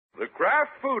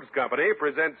Kraft Foods Company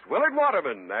presents Willard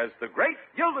Waterman as the Great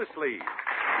Gildersleeve.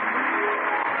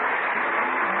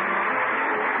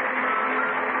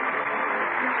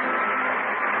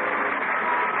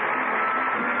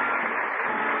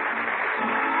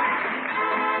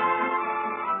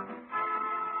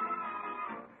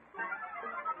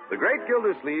 The Great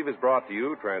Gildersleeve is brought to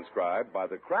you, transcribed by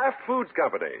the Kraft Foods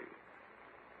Company.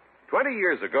 20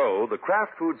 years ago, the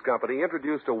Kraft Foods Company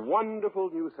introduced a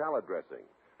wonderful new salad dressing,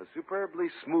 a superbly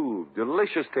smooth,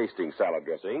 delicious-tasting salad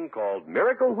dressing called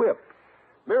Miracle Whip.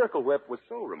 Miracle Whip was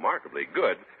so remarkably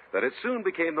good that it soon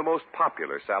became the most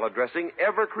popular salad dressing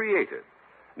ever created.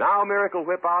 Now Miracle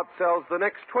Whip outsells the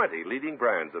next 20 leading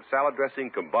brands of salad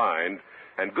dressing combined,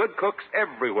 and good cooks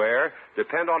everywhere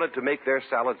depend on it to make their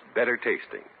salads better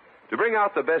tasting. To bring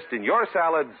out the best in your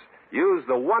salads, use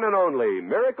the one and only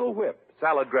Miracle Whip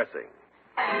salad dressing.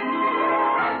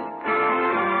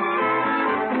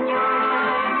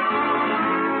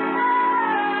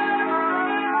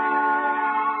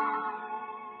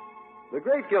 The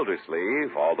Great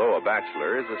Gildersleeve, although a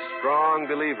bachelor, is a strong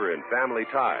believer in family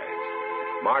ties.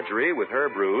 Marjorie, with her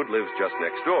brood, lives just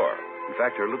next door. In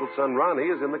fact, her little son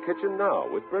Ronnie is in the kitchen now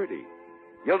with Bertie.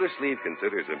 Gildersleeve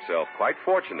considers himself quite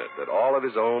fortunate that all of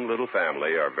his own little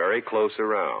family are very close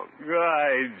around.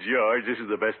 Right, George. This is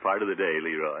the best part of the day,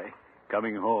 Leroy.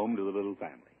 Coming home to the little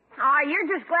family. You're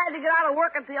just glad to get out of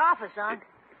work at the office, huh?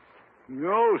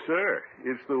 No, sir.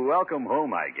 It's the welcome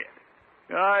home I get.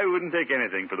 I wouldn't take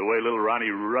anything for the way little Ronnie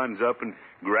runs up and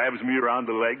grabs me around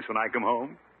the legs when I come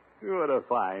home. What a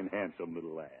fine, handsome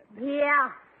little lad.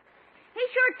 Yeah. He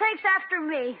sure takes after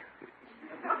me.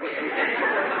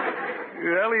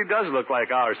 Well, he does look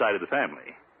like our side of the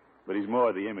family, but he's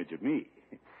more the image of me.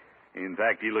 In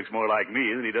fact, he looks more like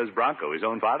me than he does Bronco, his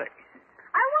own father.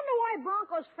 I wonder why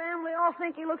Bronco's family all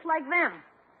think he looks like them.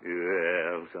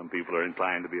 Well, some people are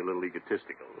inclined to be a little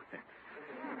egotistical.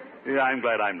 Yeah, I'm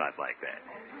glad I'm not like that.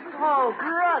 Oh,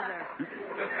 brother.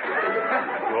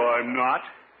 Oh, I'm not.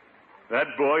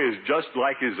 That boy is just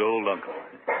like his old uncle.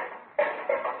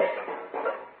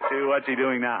 See, what's he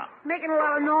doing now? Making a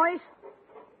lot of noise.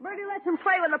 Bertie lets him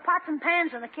play with the pots and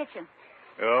pans in the kitchen.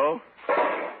 Oh?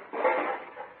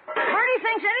 Bertie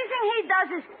thinks anything he does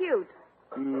is cute.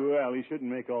 Well, he shouldn't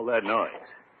make all that noise.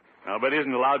 Now, but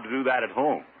isn't allowed to do that at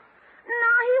home.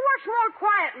 No, he works more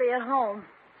quietly at home.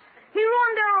 He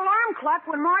ruined their alarm clock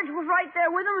when Marge was right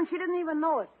there with him and she didn't even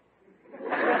know it.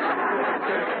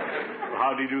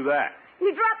 How'd he do that? He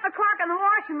dropped the clock in the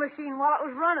washing machine while it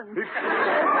was running.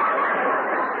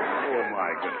 Oh,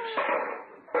 my goodness.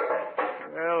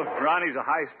 Well, Ronnie's a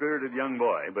high-spirited young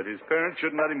boy, but his parents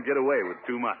shouldn't let him get away with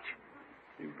too much.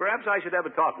 Perhaps I should have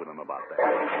a talk with him about that.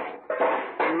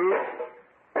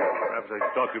 Perhaps I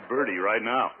should talk to Bertie right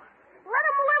now. Let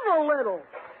him live a little.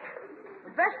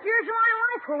 The best years of my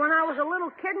life were when I was a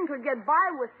little kid and could get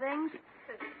by with things.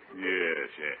 Yes,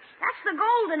 yes. That's the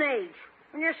golden age.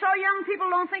 When you're so young, people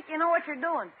don't think you know what you're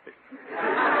doing.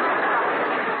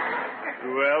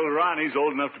 Well, Ronnie's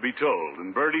old enough to be told,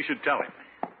 and Bertie should tell him.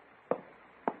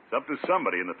 It's up to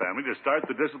somebody in the family to start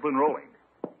the discipline rolling.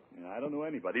 I don't know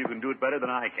anybody who can do it better than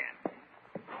I can.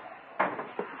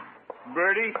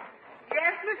 Bertie?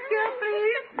 Yes, Miss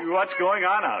Gildersleeve? What's going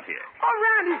on out here? Oh,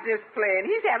 Ronnie's just playing.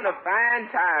 He's having a fine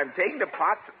time taking the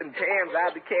pots and pans out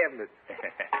of the cabinet.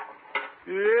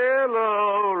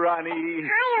 Hello, Ronnie.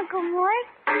 Hi, Uncle Mort.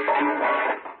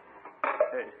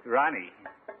 Ronnie,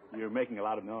 you're making a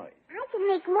lot of noise. I can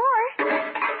make more.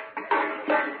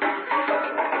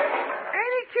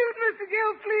 Ain't he cute, Mr.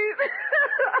 Gildersleeve?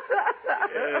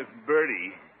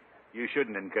 Bertie, you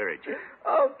shouldn't encourage him.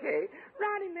 Okay.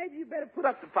 Ronnie, maybe you better put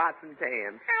up the pots and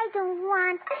pans. I don't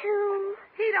want to.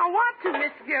 He don't want to,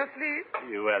 Mr. Gildersleeve.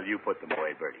 Well, you put them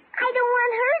away, Bertie. I don't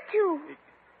want her to.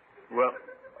 Well,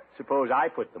 suppose I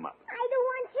put them up. I don't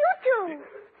want you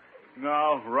to.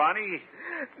 No, Ronnie.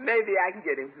 Maybe I can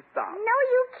get him to stop. No,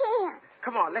 you can't.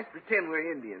 Come on, let's pretend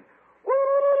we're Indians.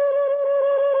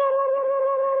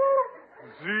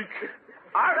 Zeke.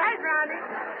 All right, Ronnie.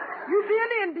 You be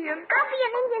an Indian. I'll be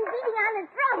an Indian beating on his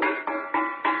drum.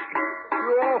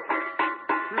 Oh,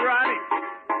 Ronnie,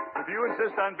 if you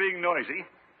insist on being noisy,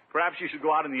 perhaps you should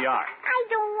go out in the yard. I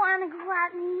don't want to go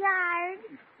out in the yard.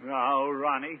 Now,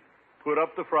 Ronnie, put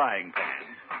up the frying pan.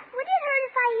 Would it hurt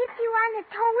if I hit you on the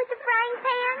toe with the frying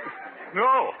pan?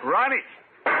 No, Ronnie.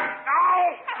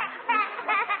 Oh!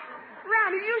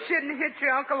 Ronnie, you shouldn't hit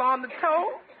your uncle on the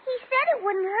toe. He said it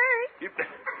wouldn't hurt.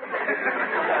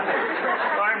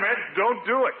 I meant don't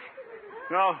do it.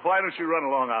 Now, why don't you run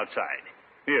along outside?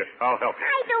 Here, I'll help you.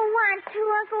 I don't want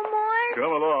to, Uncle Mort.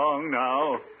 Come along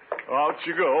now. Out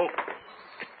you go.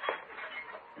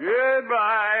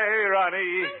 Goodbye,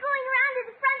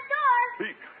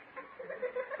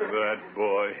 That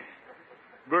boy.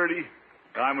 Bertie,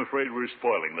 I'm afraid we're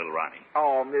spoiling little Ronnie.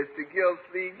 Oh, Mr.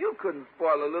 Gildersleeve, you couldn't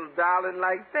spoil a little darling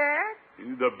like that.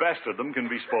 The best of them can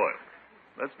be spoiled.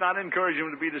 Let's not encourage him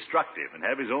to be destructive and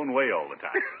have his own way all the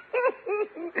time.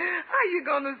 How you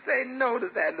going to say no to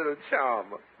that little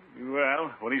charmer?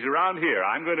 Well, when he's around here,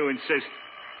 I'm going to insist.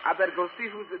 I better go see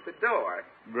who's at the door.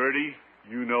 Bertie,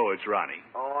 you know it's Ronnie.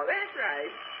 Oh, that's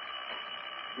right.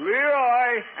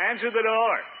 Leroy, answer the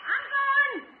door. I'm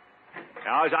going.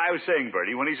 Now, as I was saying,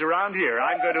 Bertie, when he's around here,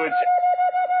 I'm going to insist.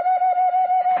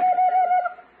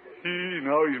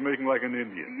 Now he's making like an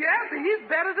Indian. Yes, and he's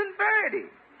better than Bertie.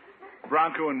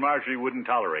 Bronco and Marjorie wouldn't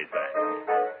tolerate that.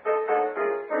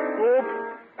 Oop!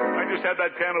 I just had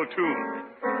that piano tuned.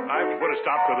 I have to put a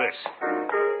stop to this.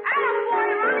 Attaboy,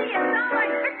 Ronnie, you sound like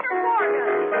Victor Morgan.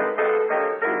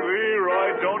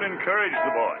 Leroy, don't encourage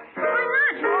the boy. Why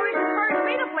not? You always encouraged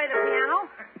me to play the piano.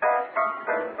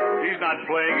 He's not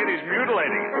playing it, he's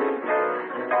mutilating it.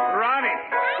 Ronnie!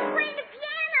 I'm playing the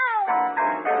piano.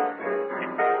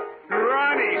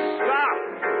 Ronnie, stop!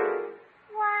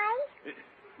 Why?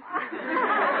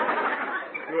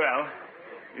 Well,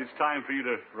 it's time for you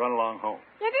to run along home.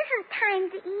 Yeah, this is time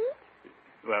to eat.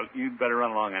 Well, you'd better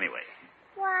run along anyway.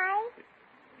 Why?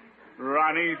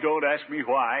 Ronnie, don't ask me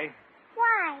why.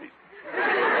 Why?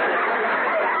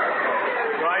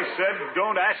 I said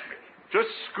don't ask me. Just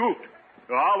scoot.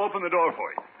 I'll open the door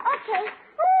for you. Okay.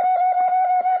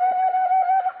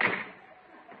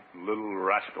 Little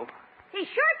rascal. He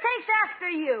sure takes after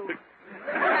you.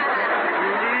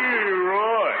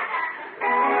 Leroy.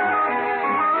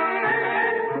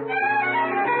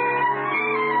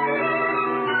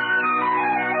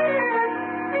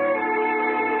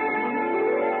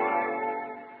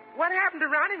 What happened to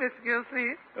Ronnie, Mr.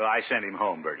 Gildersleeve? Well, I sent him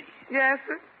home, Bertie. Yes,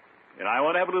 sir. And I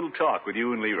want to have a little talk with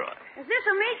you and Leroy. Is this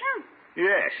a meeting?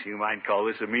 Yes, you might call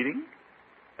this a meeting.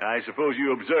 I suppose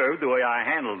you observed the way I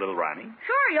handled little Ronnie.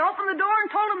 Sure, you opened the door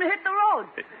and told him to hit the road.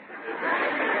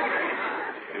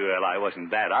 Well, I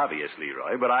wasn't that obvious,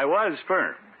 Leroy, but I was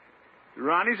firm.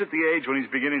 Ronnie's at the age when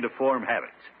he's beginning to form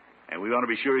habits, and we want to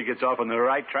be sure he gets off on the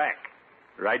right track.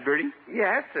 Right, Bertie?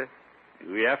 Yes, sir.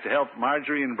 We have to help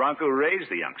Marjorie and Bronco raise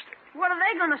the youngster. What are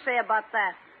they going to say about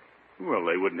that? Well,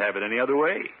 they wouldn't have it any other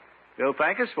way. They'll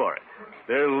thank us for it.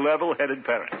 They're level-headed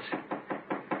parents.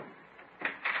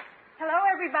 Hello,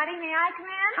 everybody. May I come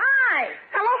in? Hi.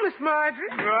 Hello, Miss Marjorie.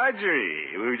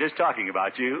 Marjorie, we were just talking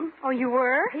about you. Oh, you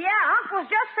were? Yeah, Unc was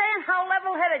just saying how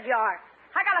level-headed you are.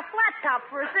 I got a flat top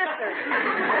for a sister.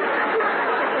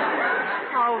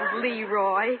 Oh,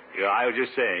 Leroy. Yeah, I was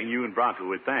just saying you and Bronco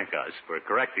would thank us for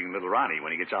correcting little Ronnie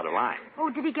when he gets out of line. Oh,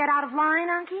 did he get out of line,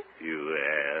 Unky?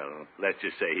 Well, let's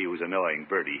just say he was annoying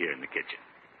Bertie here in the kitchen.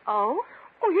 Oh?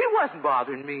 Oh, he wasn't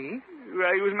bothering me.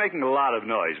 Well, he was making a lot of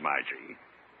noise, Marjorie.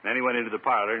 Then he went into the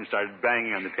parlor and started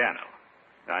banging on the piano.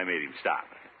 I made him stop.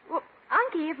 Well,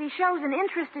 Unky, if he shows an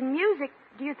interest in music,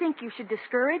 do you think you should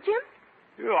discourage him?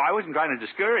 Oh, I wasn't trying to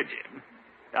discourage him.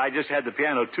 I just had the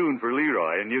piano tuned for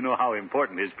Leroy, and you know how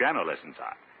important his piano lessons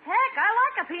are. Heck, I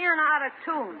like a piano out of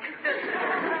tune.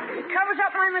 It covers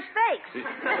up my mistakes.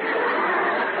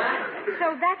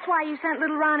 So that's why you sent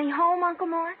little Ronnie home, Uncle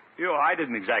Mort? You know, I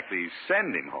didn't exactly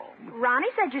send him home.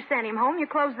 Ronnie said you sent him home. You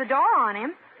closed the door on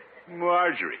him.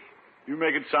 Marjorie, you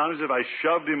make it sound as if I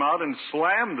shoved him out and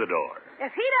slammed the door.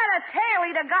 If he'd had a tail,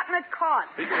 he'd have gotten it caught.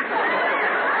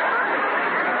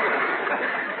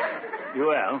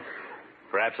 Well,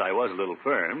 perhaps I was a little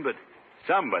firm, but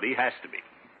somebody has to be.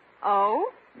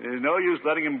 Oh? There's no use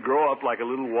letting him grow up like a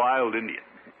little wild Indian.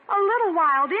 A little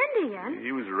wild Indian?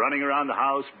 He was running around the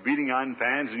house, beating on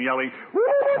pans and yelling,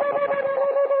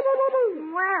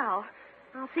 Well,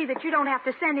 I'll see that you don't have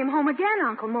to send him home again,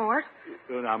 Uncle Mort.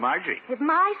 Now, Marjorie. If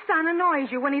my son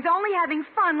annoys you when he's only having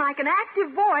fun like an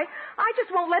active boy, I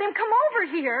just won't let him come over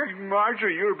here.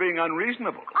 Marjorie, you're being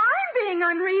unreasonable. I'm being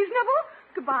unreasonable.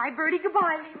 Goodbye, Bertie.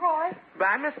 Goodbye, Leroy.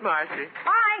 Bye, Miss Marjorie.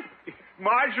 Bye.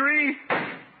 Marjorie!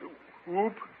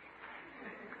 Whoop.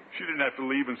 She didn't have to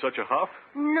leave in such a huff.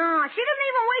 No, she didn't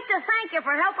even wait to thank you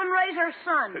for helping raise her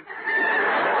son.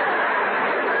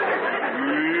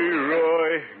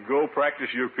 Leroy, go practice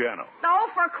your piano. Oh,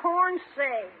 for corn's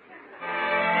sake.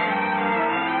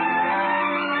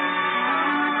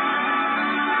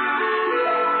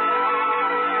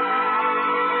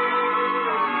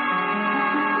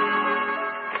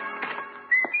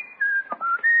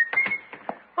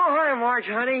 Oh, hi, Marge,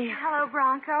 honey. Hello,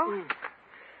 Bronco.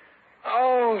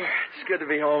 Oh, it's good to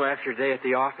be home after a day at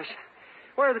the office.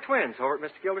 Where are the twins? Over at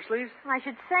Mr. Gildersleeve's? I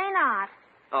should say not.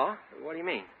 Oh, what do you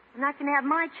mean? I'm not going to have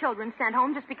my children sent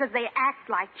home just because they act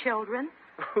like children.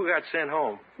 Who got sent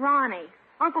home? Ronnie.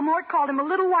 Uncle Mort called him a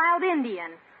little wild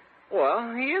Indian.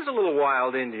 Well, he is a little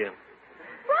wild Indian.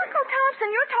 Bronco Thompson,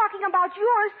 you're talking about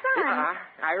your son.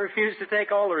 I refuse to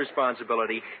take all the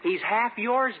responsibility. He's half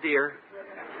yours, dear.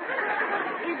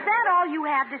 Is that all you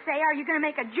have to say? Are you going to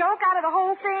make a joke out of the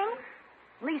whole thing?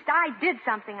 At least I did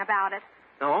something about it.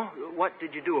 No? What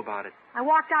did you do about it? I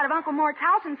walked out of Uncle Mort's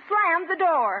house and slammed the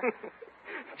door.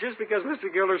 Just because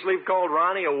Mr. Gildersleeve called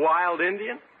Ronnie a wild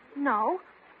Indian? No.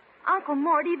 Uncle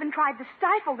Mort even tried to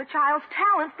stifle the child's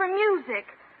talent for music.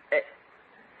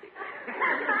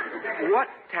 What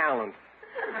talent?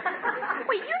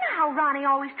 Well, you know how Ronnie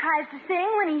always tries to sing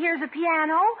when he hears a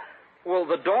piano. Well,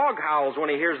 the dog howls when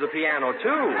he hears the piano, too.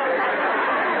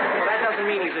 Well, that doesn't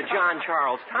mean he's a John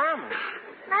Charles Thomas.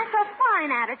 That's a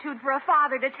fine attitude for a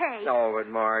father to take. Oh, but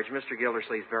Marge, Mr.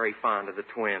 Gildersleeve's very fond of the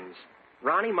twins.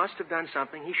 Ronnie must have done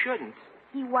something he shouldn't.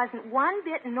 He wasn't one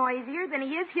bit noisier than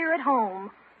he is here at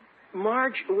home.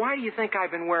 Marge, why do you think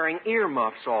I've been wearing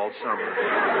earmuffs all summer?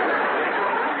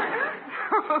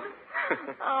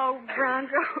 Oh,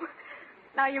 Bronco.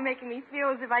 Now you're making me feel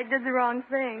as if I did the wrong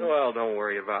thing. Well, don't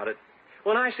worry about it.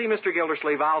 When I see Mr.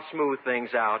 Gildersleeve, I'll smooth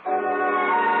things out.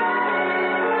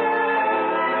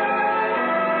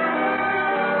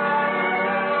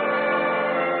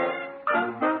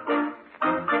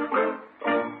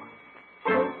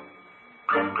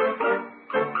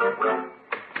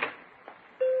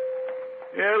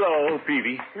 Hello,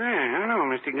 Peavy. Hello,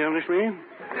 Mr. Gildersleeve.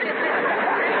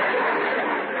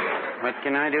 What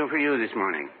can I do for you this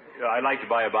morning? I'd like to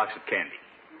buy a box of candy.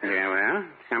 Yeah, well,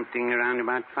 something around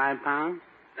about 5 pounds?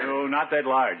 No, not that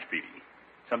large, Peavy.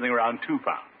 Something around 2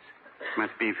 pounds.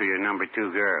 Must be for your number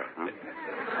 2 girl, huh?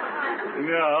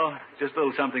 No, just a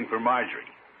little something for Marjorie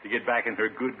to get back in her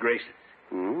good graces.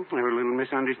 Have a little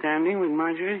misunderstanding with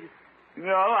Marjorie?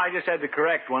 No, I just had to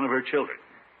correct one of her children.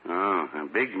 Oh, a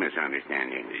big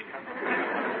misunderstanding.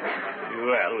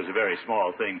 Well, it was a very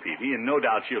small thing, Peavy, and no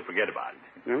doubt she'll forget about it.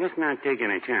 Well, let's not take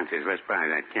any chances. Let's buy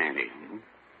that candy.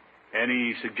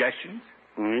 Any suggestions?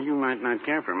 Well, you might not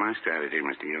care for my strategy,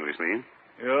 Mr. Gildersleeve.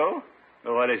 Oh?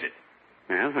 Well, what is it?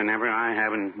 Well, whenever I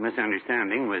have a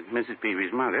misunderstanding with Mrs.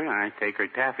 Peavy's mother, I take her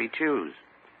taffy chews.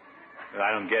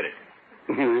 I don't get it.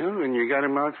 Well, when you got a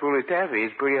mouthful of taffy,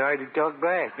 it's pretty hard to talk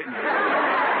back.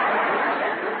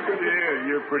 Yeah,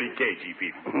 you're pretty cagey,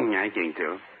 Peavy. I think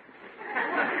so.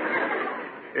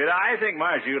 And I think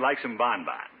Margie would like some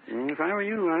bonbons. If I were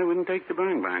you, I wouldn't take the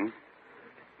bonbons.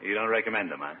 You don't recommend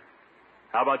them, huh?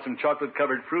 How about some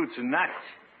chocolate-covered fruits and nuts?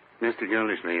 Mr.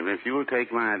 Gildersleeve, if you'll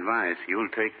take my advice, you'll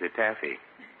take the taffy.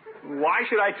 Why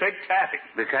should I take taffy?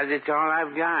 Because it's all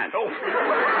I've got. Oh.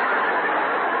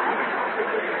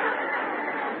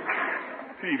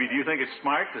 Peavy, do you think it's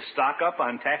smart to stock up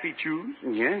on taffy chews?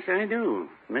 Yes, I do.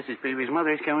 Mrs. Peavy's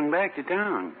mother's coming back to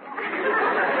town.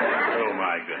 Oh,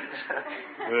 my goodness.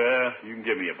 Well, you can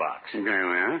give me a box. Very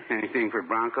well. Anything for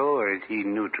Bronco, or is he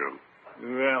neutral?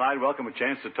 Well, I'd welcome a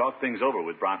chance to talk things over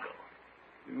with Bronco.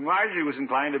 Margie was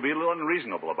inclined to be a little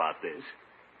unreasonable about this,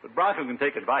 but Bronco can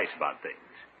take advice about things.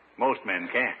 Most men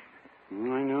can't.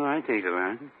 I know I take a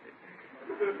lot.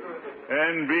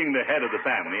 And being the head of the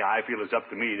family, I feel it's up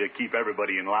to me to keep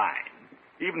everybody in line,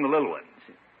 even the little ones.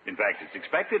 In fact, it's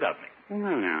expected of me. No,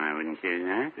 I wouldn't say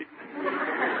that.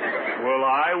 Well,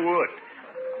 I would.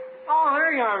 Oh,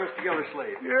 there you are, Mr.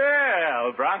 Gildersleeve.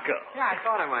 Yeah, Bronco. Yeah, I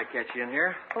thought I might catch you in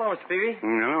here. Hello, Mr. Peavy.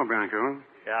 Hello, Bronco.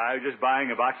 Yeah, I was just buying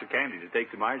a box of candy to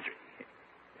take to Marjorie.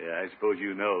 Yeah, I suppose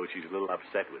you know she's a little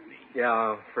upset with me.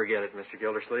 Yeah, forget it, Mr.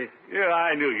 Gildersleeve. Yeah,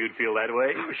 I knew you'd feel that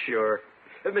way. Oh, sure.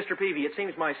 Mr. Peavy, it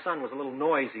seems my son was a little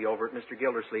noisy over at Mr.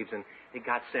 Gildersleeve's, and he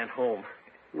got sent home.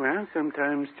 Well,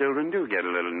 sometimes children do get a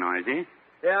little noisy.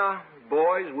 Yeah,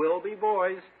 boys will be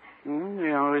boys.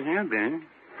 They always have been.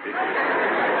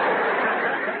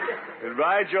 And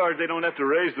by George, they don't have to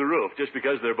raise the roof just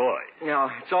because they're boys. No,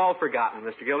 it's all forgotten,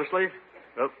 Mr. Gildersleeve.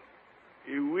 Well,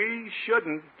 we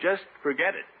shouldn't just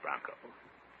forget it, Bronco.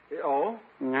 Oh?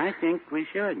 I think we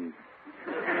should.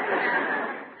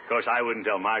 Of course, I wouldn't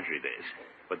tell Marjorie this,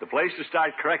 but the place to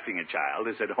start correcting a child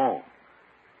is at home.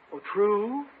 Oh,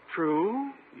 true.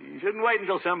 You shouldn't wait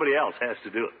until somebody else has to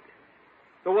do it.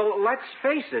 Well, let's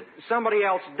face it, somebody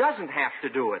else doesn't have to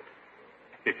do it.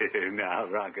 Now,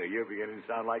 Bronco, you're beginning to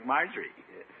sound like Marjorie.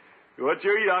 What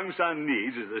your young son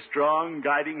needs is the strong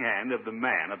guiding hand of the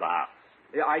man of the house.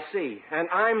 Yeah, I see. And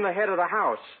I'm the head of the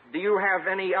house. Do you have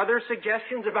any other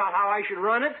suggestions about how I should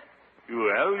run it?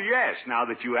 Well, yes, now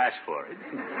that you ask for it.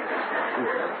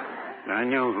 I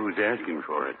know who's asking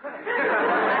for it.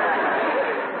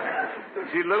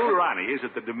 See, little Ronnie is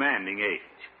at the demanding age.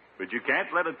 But you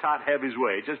can't let a tot have his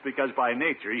way just because by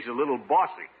nature he's a little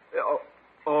bossy.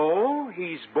 Oh,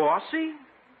 he's bossy?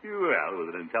 Well,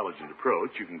 with an intelligent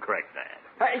approach, you can correct that.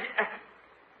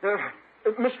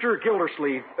 Mr.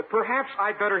 Gildersleeve, perhaps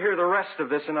I'd better hear the rest of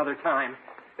this another time.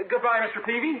 Goodbye, Mr.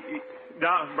 Peavy.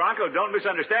 Now, Bronco, don't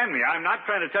misunderstand me. I'm not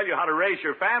trying to tell you how to raise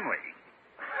your family.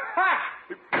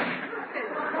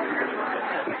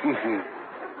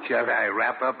 Shall I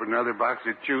wrap up another box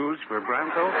of chews for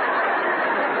Bronco?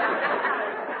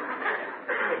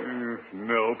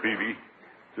 No, Peavy.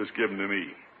 Just give them to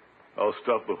me. I'll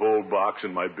stuff the whole box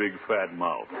in my big fat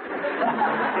mouth.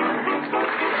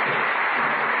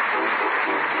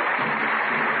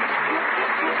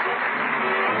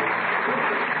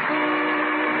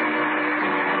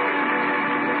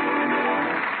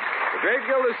 The Great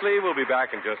Gildersleeve will be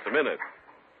back in just a minute.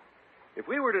 If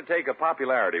we were to take a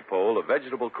popularity poll of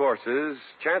vegetable courses,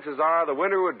 chances are the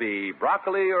winner would be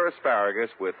broccoli or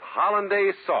asparagus with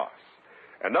hollandaise sauce.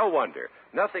 And no wonder,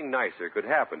 nothing nicer could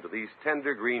happen to these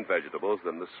tender green vegetables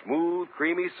than the smooth,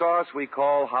 creamy sauce we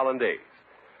call hollandaise.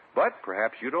 But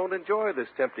perhaps you don't enjoy this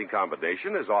tempting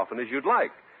combination as often as you'd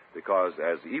like, because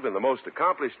as even the most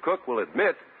accomplished cook will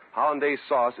admit, hollandaise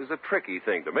sauce is a tricky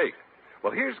thing to make.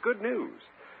 Well, here's good news.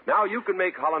 Now you can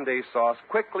make hollandaise sauce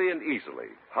quickly and easily.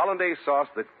 Hollandaise sauce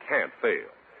that can't fail.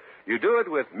 You do it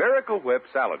with Miracle Whip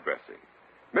salad dressing.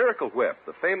 Miracle Whip,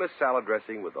 the famous salad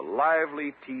dressing with a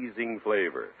lively, teasing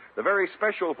flavor. The very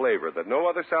special flavor that no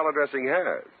other salad dressing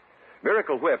has.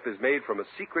 Miracle Whip is made from a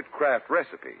secret craft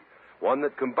recipe. One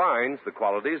that combines the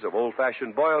qualities of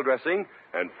old-fashioned boil dressing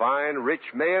and fine,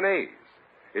 rich mayonnaise.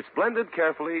 It's blended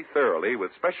carefully, thoroughly,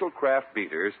 with special craft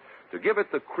beaters to give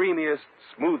it the creamiest,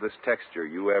 smoothest texture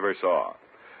you ever saw.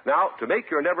 Now, to make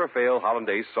your never-fail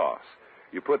hollandaise sauce,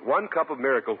 you put 1 cup of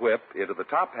Miracle Whip into the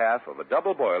top half of a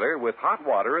double boiler with hot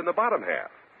water in the bottom half,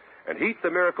 and heat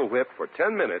the Miracle Whip for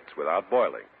 10 minutes without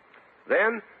boiling.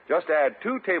 Then, just add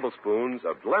 2 tablespoons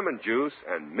of lemon juice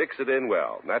and mix it in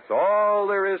well. That's all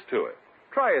there is to it.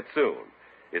 Try it soon.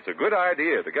 It's a good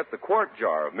idea to get the quart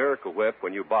jar of Miracle Whip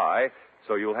when you buy,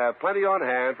 so you'll have plenty on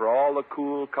hand for all the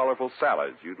cool, colorful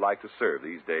salads you'd like to serve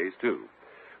these days, too.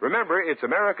 Remember, it's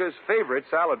America's favorite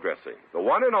salad dressing, the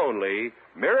one and only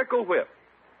Miracle Whip.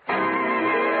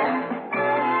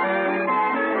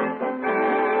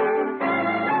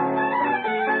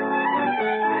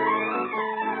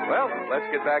 Well, let's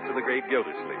get back to the great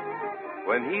Gildersleeve.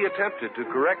 When he attempted to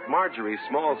correct Marjorie's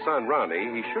small son, Ronnie,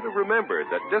 he should have remembered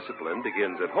that discipline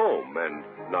begins at home and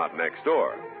not next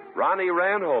door. Ronnie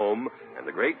ran home, and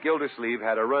the great Gildersleeve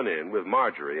had a run-in with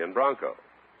Marjorie and Bronco.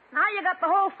 Now you got the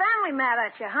whole family mad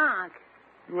at you, huh?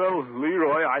 Well,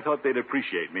 Leroy, I thought they'd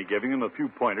appreciate me giving them a few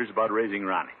pointers about raising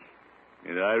Ronnie.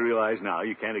 And I realize now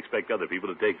you can't expect other people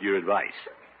to take your advice,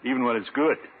 even when it's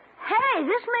good. Hey,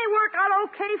 this may work out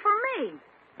okay for me.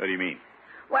 What do you mean?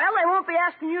 Well, they won't be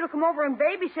asking you to come over and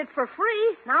babysit for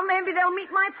free. Now maybe they'll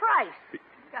meet my price.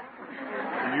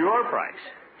 Your price?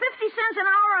 50 cents an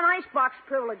hour on icebox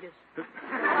privileges. Oh,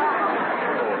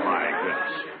 my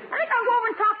goodness. I think I'll go over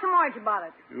and talk to Marge about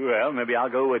it. Well, maybe I'll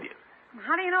go with you.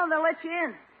 How do you know they'll let you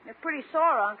in? They're pretty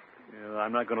sore, Unc. Well,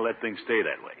 I'm not going to let things stay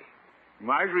that way.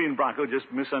 Marjorie and Bronco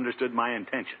just misunderstood my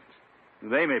intentions.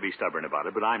 They may be stubborn about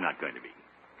it, but I'm not going to be.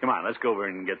 Come on, let's go over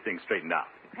and get things straightened out.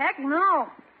 Heck no.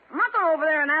 I'm not going over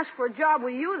there and ask for a job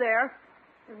with you there.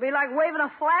 It'd be like waving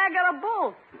a flag at a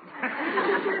bull.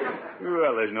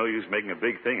 Well, there's no use making a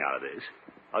big thing out of this.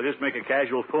 I'll just make a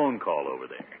casual phone call over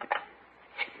there.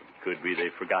 Could be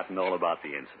they've forgotten all about the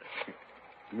incident.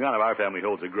 None of our family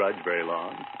holds a grudge very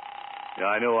long.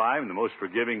 I know I'm the most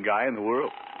forgiving guy in the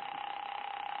world.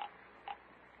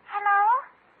 Hello?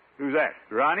 Who's that,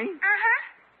 Ronnie? Uh-huh.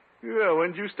 Yeah,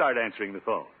 when did you start answering the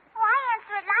phone? Oh, I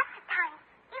answer it lots of times,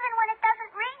 even when it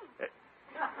doesn't ring.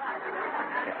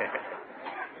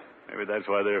 Maybe that's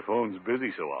why their phone's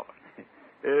busy so often.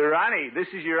 Ronnie, this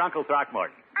is your Uncle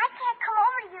Throckmorton. I can't come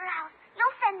over to your house.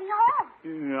 You'll send me home.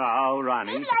 No,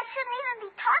 Ronnie. Maybe I shouldn't even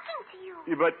be talking to you.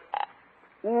 Yeah, but...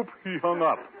 Oop, he hung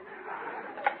up.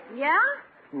 Yeah?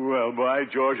 Well, by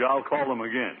George, I'll call him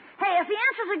again. Hey, if he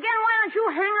answers again, why don't you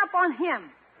hang up on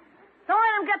him? Don't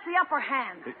let him get the upper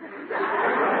hand.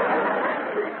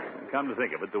 Come to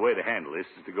think of it, the way to handle this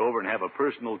is to go over and have a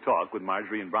personal talk with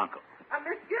Marjorie and Bronco.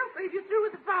 Miss Gildersleeve, you through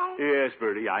with the phone? Yes,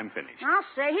 Bertie, I'm finished. I'll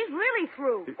say he's really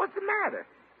through. What's the matter?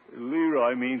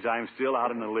 Leroy means I'm still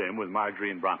out on a limb with Marjorie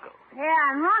and Bronco.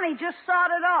 Yeah, and Ronnie just sawed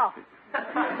it off.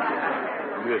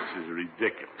 This is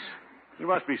ridiculous. There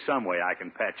must be some way I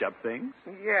can patch up things.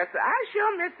 Yes, I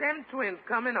sure miss them twins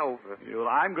coming over. Well,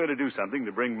 I'm going to do something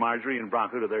to bring Marjorie and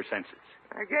Bronco to their senses.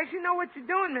 I guess you know what you're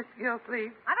doing, Mr.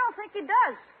 Gildersleeve. I don't think he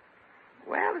does.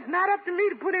 Well, it's not up to me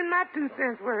to put in my 2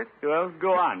 cents worth. Well,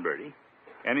 go on, Bertie.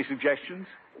 Any suggestions?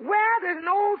 Well, there's an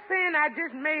old saying I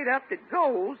just made up that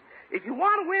goes, if you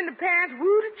want to win the parents,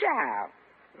 woo the child.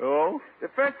 Oh?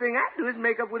 The first thing I do is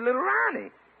make up with little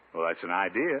Ronnie. Well, that's an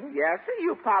idea. Yes, sir,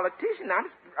 you're a politician. I'm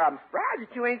surprised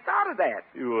that you ain't thought of that.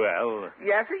 Well...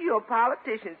 Yes, sir, you're a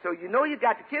politician, so you know you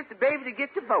got to kiss the baby to get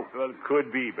to vote. Well, it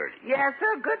could be, Bertie. Yes, sir,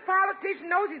 a good politician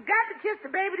knows he's got to kiss the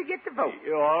baby to get to vote.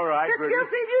 All right, Mr. Bertie.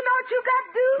 Gildersleeve, you know what you got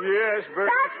to do? Yes, Bertie.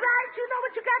 That's right, you know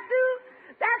what you got to do?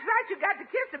 That's right, you got to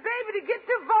kiss the baby to get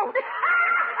to vote.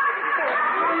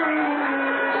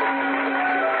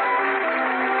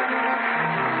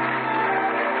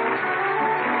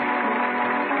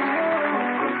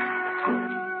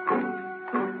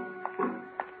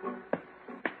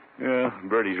 Yeah,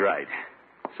 Bertie's right.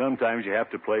 Sometimes you have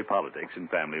to play politics in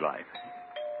family life.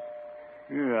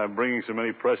 Yeah, I'm bringing so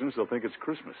many presents, they'll think it's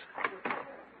Christmas.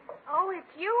 Oh, it's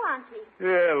you, Auntie.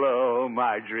 Hello,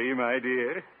 Marjorie, my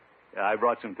dear. I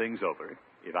brought some things over,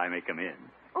 if I may come in.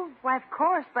 Oh, why, of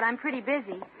course, but I'm pretty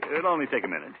busy. It'll only take a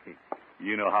minute.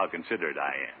 You know how considerate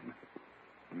I am.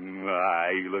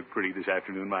 You look pretty this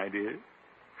afternoon, my dear.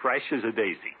 Fresh as a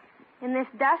daisy. In this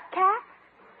dust cap?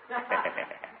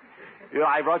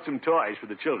 I brought some toys for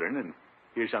the children, and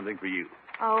here's something for you.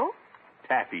 Oh?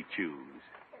 Taffy chews.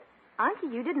 Auntie,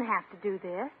 you didn't have to do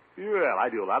this. Well, I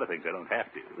do a lot of things I don't have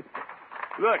to.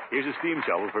 Look, here's a steam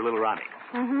shovel for little Ronnie.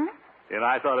 Mm-hmm. And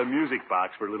I thought a music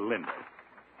box for little Linda.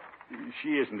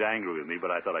 She isn't angry with me, but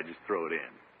I thought I'd just throw it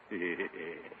in.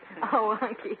 Oh,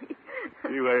 Unky.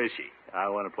 Where is she? I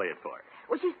want to play it for her.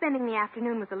 Well, she's spending the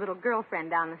afternoon with a little girlfriend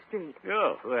down the street.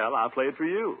 Oh, well, I'll play it for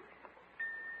you.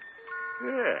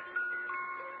 Yeah.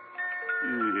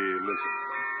 Listen.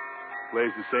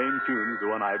 Plays the same tune as the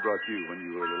one I brought you when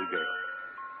you were a little girl.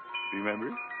 Remember?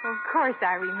 Of course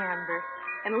I remember.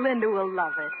 And Linda will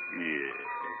love it. Yeah.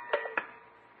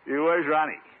 Where's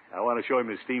Ronnie? I want to show him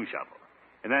his steam shovel.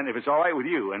 And then, if it's all right with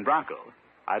you and Bronco,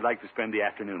 I'd like to spend the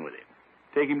afternoon with him.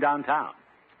 Take him downtown.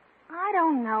 I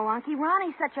don't know, Unky.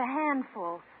 Ronnie's such a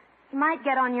handful. He might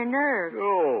get on your nerves.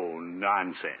 Oh,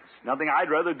 nonsense. Nothing I'd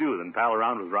rather do than pal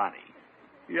around with Ronnie.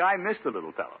 Yeah, I miss the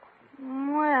little fellow.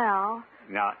 Well...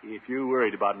 Now, if you're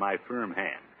worried about my firm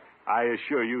hand, I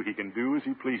assure you he can do as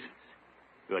he pleases.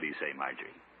 What do you say,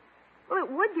 Marjorie? Well,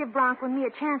 it would give Bronco and me a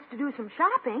chance to do some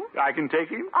shopping. I can take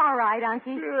him? All right,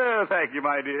 Unky. Yeah, thank you,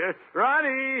 my dear.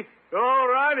 Ronnie! Oh,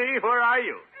 Ronnie, where are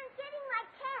you? I'm getting my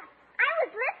cap. I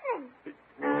was listening.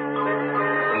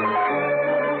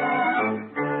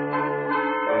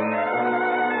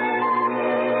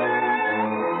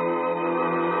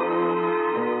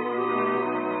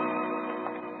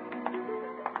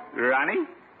 Ronnie?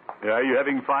 Are you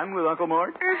having fun with Uncle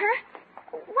Mort? Uh-huh.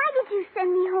 Why did you send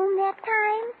me home that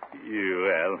time?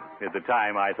 Well, at the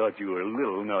time I thought you were a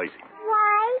little noisy.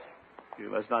 Why?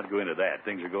 Let's not go into that.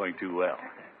 Things are going too well.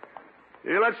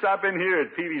 Let's stop in here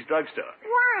at Peavy's drugstore.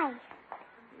 Why?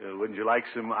 Wouldn't you like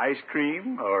some ice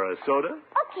cream or a soda?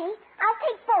 Okay, I'll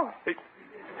take both.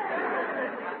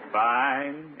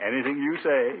 Fine. Anything you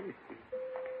say.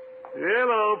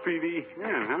 Hello, Peavy.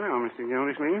 Yeah, hello, Mr.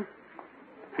 Gildersleeve.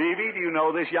 Peavy, do you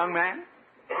know this young man?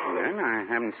 Well, I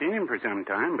haven't seen him for some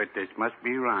time, but this must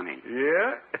be Ronnie.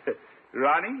 Yeah?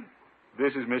 Ronnie,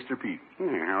 this is Mr. Peavy.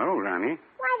 Yeah, hello, Ronnie.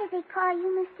 Why do they call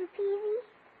you Mr.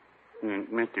 Peavy?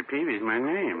 Mr. Peavy's my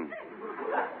name.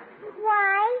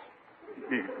 Why?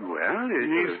 Well,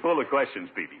 He's full of questions,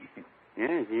 Peavy.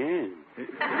 Yes, he is.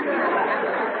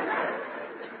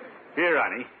 Here,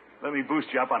 Ronnie, let me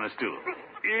boost you up on a stool.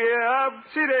 Yeah,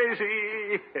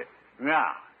 upsy-daisy.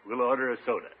 Now, we'll order a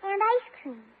soda. And ice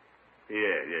cream.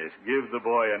 Yes. Give the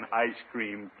boy an ice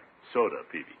cream soda,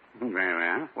 Peavy. Very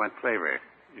well. What flavor?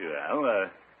 Well,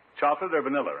 chocolate or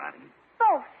vanilla, Ronnie?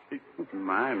 Both.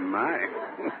 My.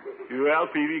 Well,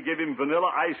 Peavy, give him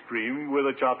vanilla ice cream with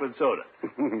a chocolate soda.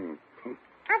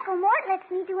 Uncle Mort lets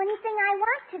me do anything I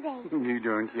want today. You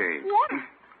don't say. Yeah.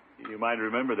 You might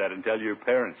remember that and tell your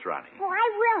parents, Ronnie. Well, I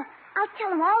will. I'll tell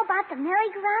them all about the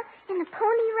merry-go-round and the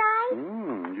pony ride.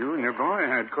 You and your boy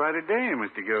had quite a day,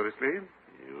 Mr. Gildersleeve.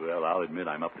 Well, I'll admit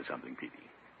I'm up to something, Peavy.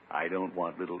 I don't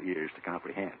want little ears to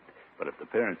comprehend. But if the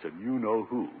parents of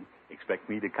you-know-who expect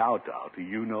me to kowtow to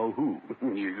you-know-who...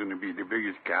 You're going to be the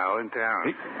biggest cow in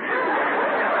town.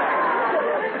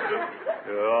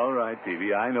 All right,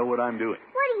 Peavy, I know what I'm doing.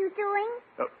 What are you doing?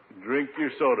 Drink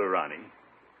your soda, Ronnie.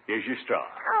 Here's your straw.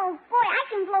 Oh, boy, I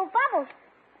can blow bubbles.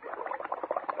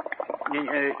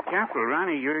 Careful,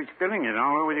 Ronnie. You're spilling it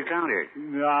all over the counter.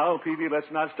 No, Peavy, let's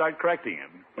not start correcting him.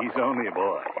 He's only a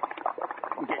boy.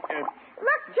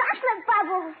 Look, chocolate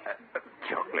bubbles.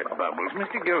 Chocolate bubbles.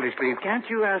 Mr. Gildersleeve, can't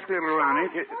you ask little Ronnie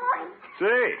to...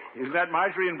 Say, isn't that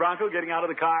Marjorie and Bronco getting out of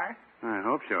the car? I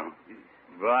hope so.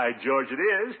 By George, it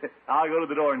is. I'll go to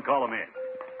the door and call him in.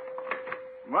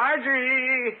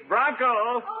 Marjorie! Bronco!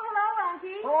 Oh, hello,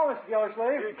 Unky. Hello, Mr.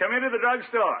 Gildersleeve. Come into the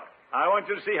drugstore. I want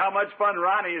you to see how much fun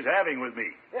Ronnie is having with me.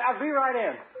 Yeah, I'll be right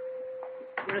in.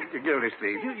 Mr.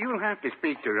 Gildersleeve, you'll have to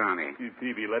speak to Ronnie.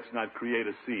 Peavy, let's not create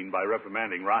a scene by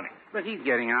reprimanding Ronnie. But he's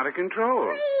getting out of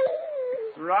control.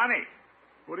 Ronnie,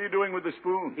 what are you doing with the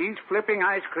spoon? He's flipping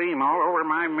ice cream all over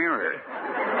my mirror.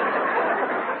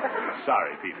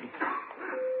 Sorry, Peavy.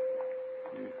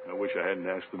 I wish I hadn't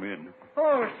asked them in.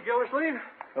 Hello, Mr. Gildersleeve.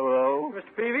 Hello?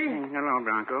 Mr. Peavy. Hello,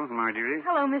 Bronco. Marjorie.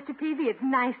 Hello, Mr. Peavy. It's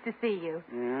nice to see you.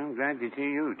 Yeah, I'm glad to see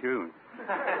you, too.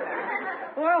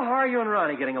 Well, how are you and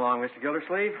Ronnie getting along, Mr.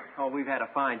 Gildersleeve? Oh, we've had a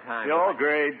fine time. Oh,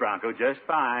 great, Bronco. Just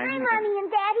fine. Hi, Mommy and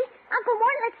Daddy. Uncle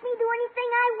Mort lets me do anything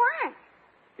I want.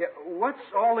 Yeah, what's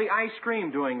all the ice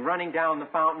cream doing running down the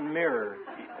fountain mirror?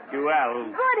 Well,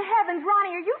 Good heavens,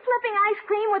 Ronnie, are you flipping ice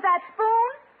cream with that spoon?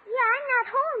 Yeah, I'm not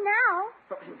home now.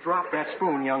 Drop that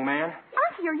spoon, young man.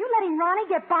 Unky, are you letting Ronnie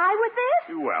get by with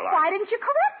this? Well, Why didn't you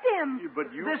correct him?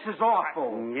 but you... This is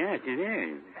awful. Yes, it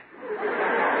is.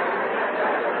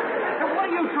 Now, what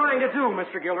are you trying to do,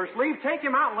 Mr. Gildersleeve? Take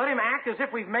him out and let him act as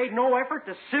if we've made no effort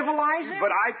to civilize him?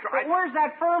 But I tried... But where's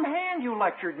that firm hand you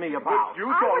lectured me about? You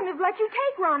I told... wouldn't have let you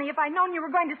take Ronnie if I'd known you were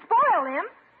going to spoil him.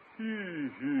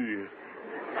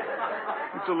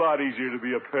 It's a lot easier to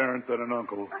be a parent than an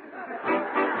uncle.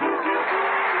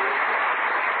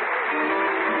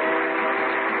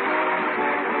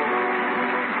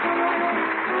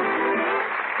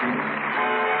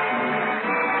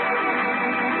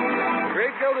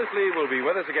 Gildersleeve will be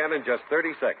with us again in just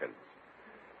 30 seconds.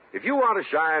 If you want to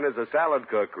shine as a salad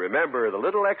cook, remember the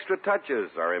little extra touches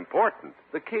are important.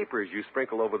 The capers you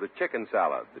sprinkle over the chicken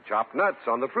salad, the chopped nuts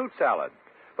on the fruit salad.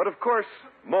 But of course,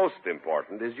 most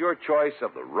important is your choice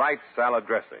of the right salad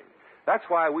dressing. That's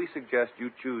why we suggest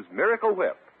you choose Miracle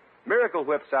Whip. Miracle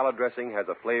Whip salad dressing has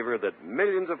a flavor that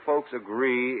millions of folks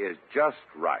agree is just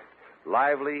right.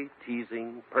 Lively,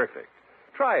 teasing, perfect.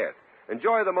 Try it.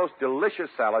 Enjoy the most delicious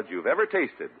salads you've ever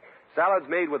tasted. Salads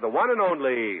made with the one and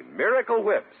only Miracle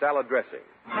Whip salad dressing.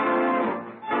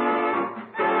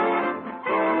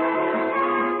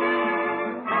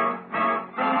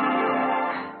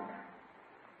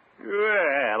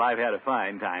 Well, I've had a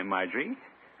fine time, Marjorie.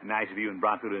 Nice of you and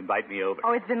Bronco to invite me over.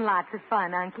 Oh, it's been lots of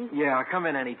fun, Unky. Yeah, come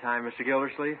in any time, Mr.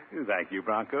 Gildersleeve. Thank you,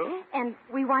 Bronco. And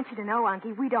we want you to know,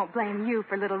 Unky, we don't blame you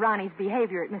for little Ronnie's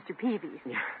behavior at Mr. Peavy's.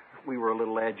 Yeah, we were a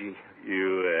little edgy.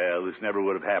 This never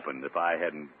would have happened if I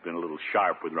hadn't been a little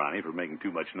sharp with Ronnie for making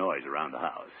too much noise around the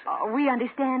house. Oh, we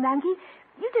understand, Unky.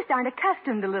 You just aren't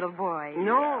accustomed to little boys.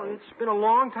 No, it's been a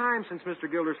long time since Mr.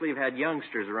 Gildersleeve had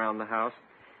youngsters around the house.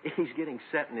 He's getting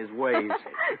set in his ways.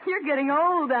 You're getting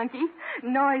old, Unky.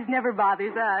 Noise never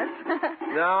bothers us.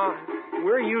 No,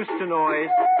 we're used to noise.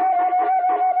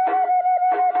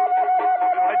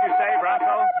 What'd you say,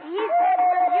 Bronco? He said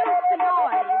we're used to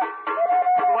noise.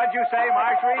 What'd you say,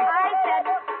 Marjorie? I said,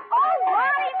 oh,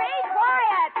 Ronnie, be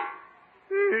quiet.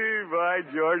 By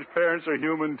George, parents are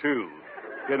human, too.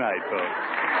 Good night, folks.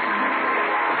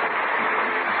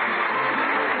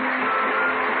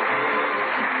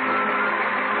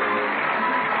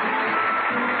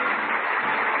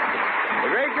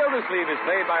 Gildersleeve is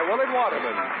played by Willard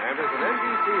Waterman and is an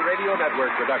NBC Radio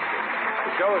Network production.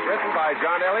 The show is written by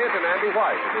John Elliott and Andy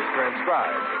White and is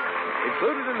transcribed.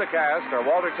 Included in the cast are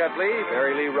Walter Tetley,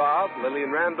 Mary Lee Robb, Lillian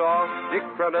Randolph, Dick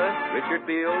Prunner, Richard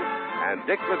Beals, and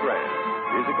Dick LeGrand.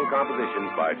 Musical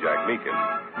compositions by Jack Meakin.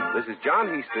 This is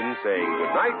John Heaston saying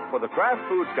good night for the Kraft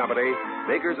Foods Company,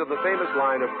 makers of the famous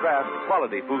line of Kraft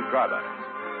quality food products.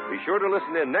 Be sure to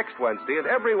listen in next Wednesday and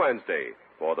every Wednesday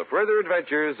for the further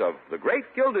adventures of the great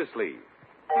Gildersleeve.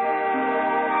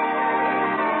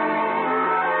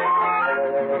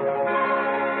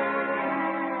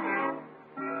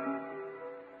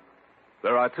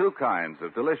 There are two kinds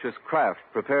of delicious Kraft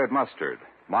prepared mustard.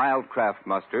 Mild Kraft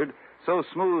mustard, so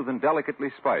smooth and delicately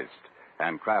spiced,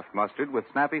 and Kraft mustard with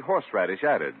snappy horseradish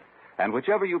added. And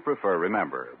whichever you prefer,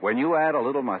 remember, when you add a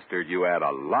little mustard, you add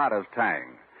a lot of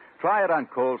tang. Try it on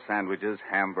cold sandwiches,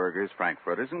 hamburgers,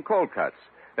 frankfurters, and cold cuts.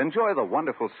 Enjoy the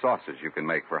wonderful sauces you can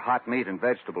make for hot meat and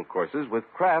vegetable courses with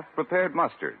Kraft prepared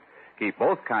mustard. Keep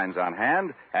both kinds on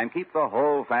hand and keep the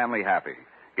whole family happy.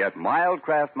 Get mild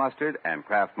Kraft mustard and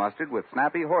Kraft mustard with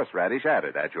snappy horseradish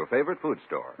added at your favorite food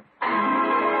store.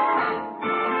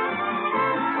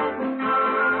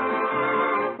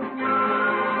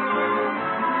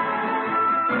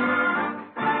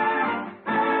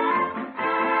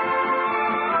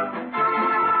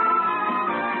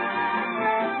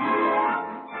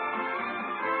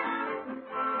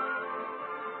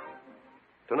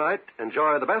 Tonight, in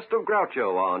enjoy the best of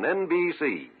Groucho on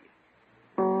NBC.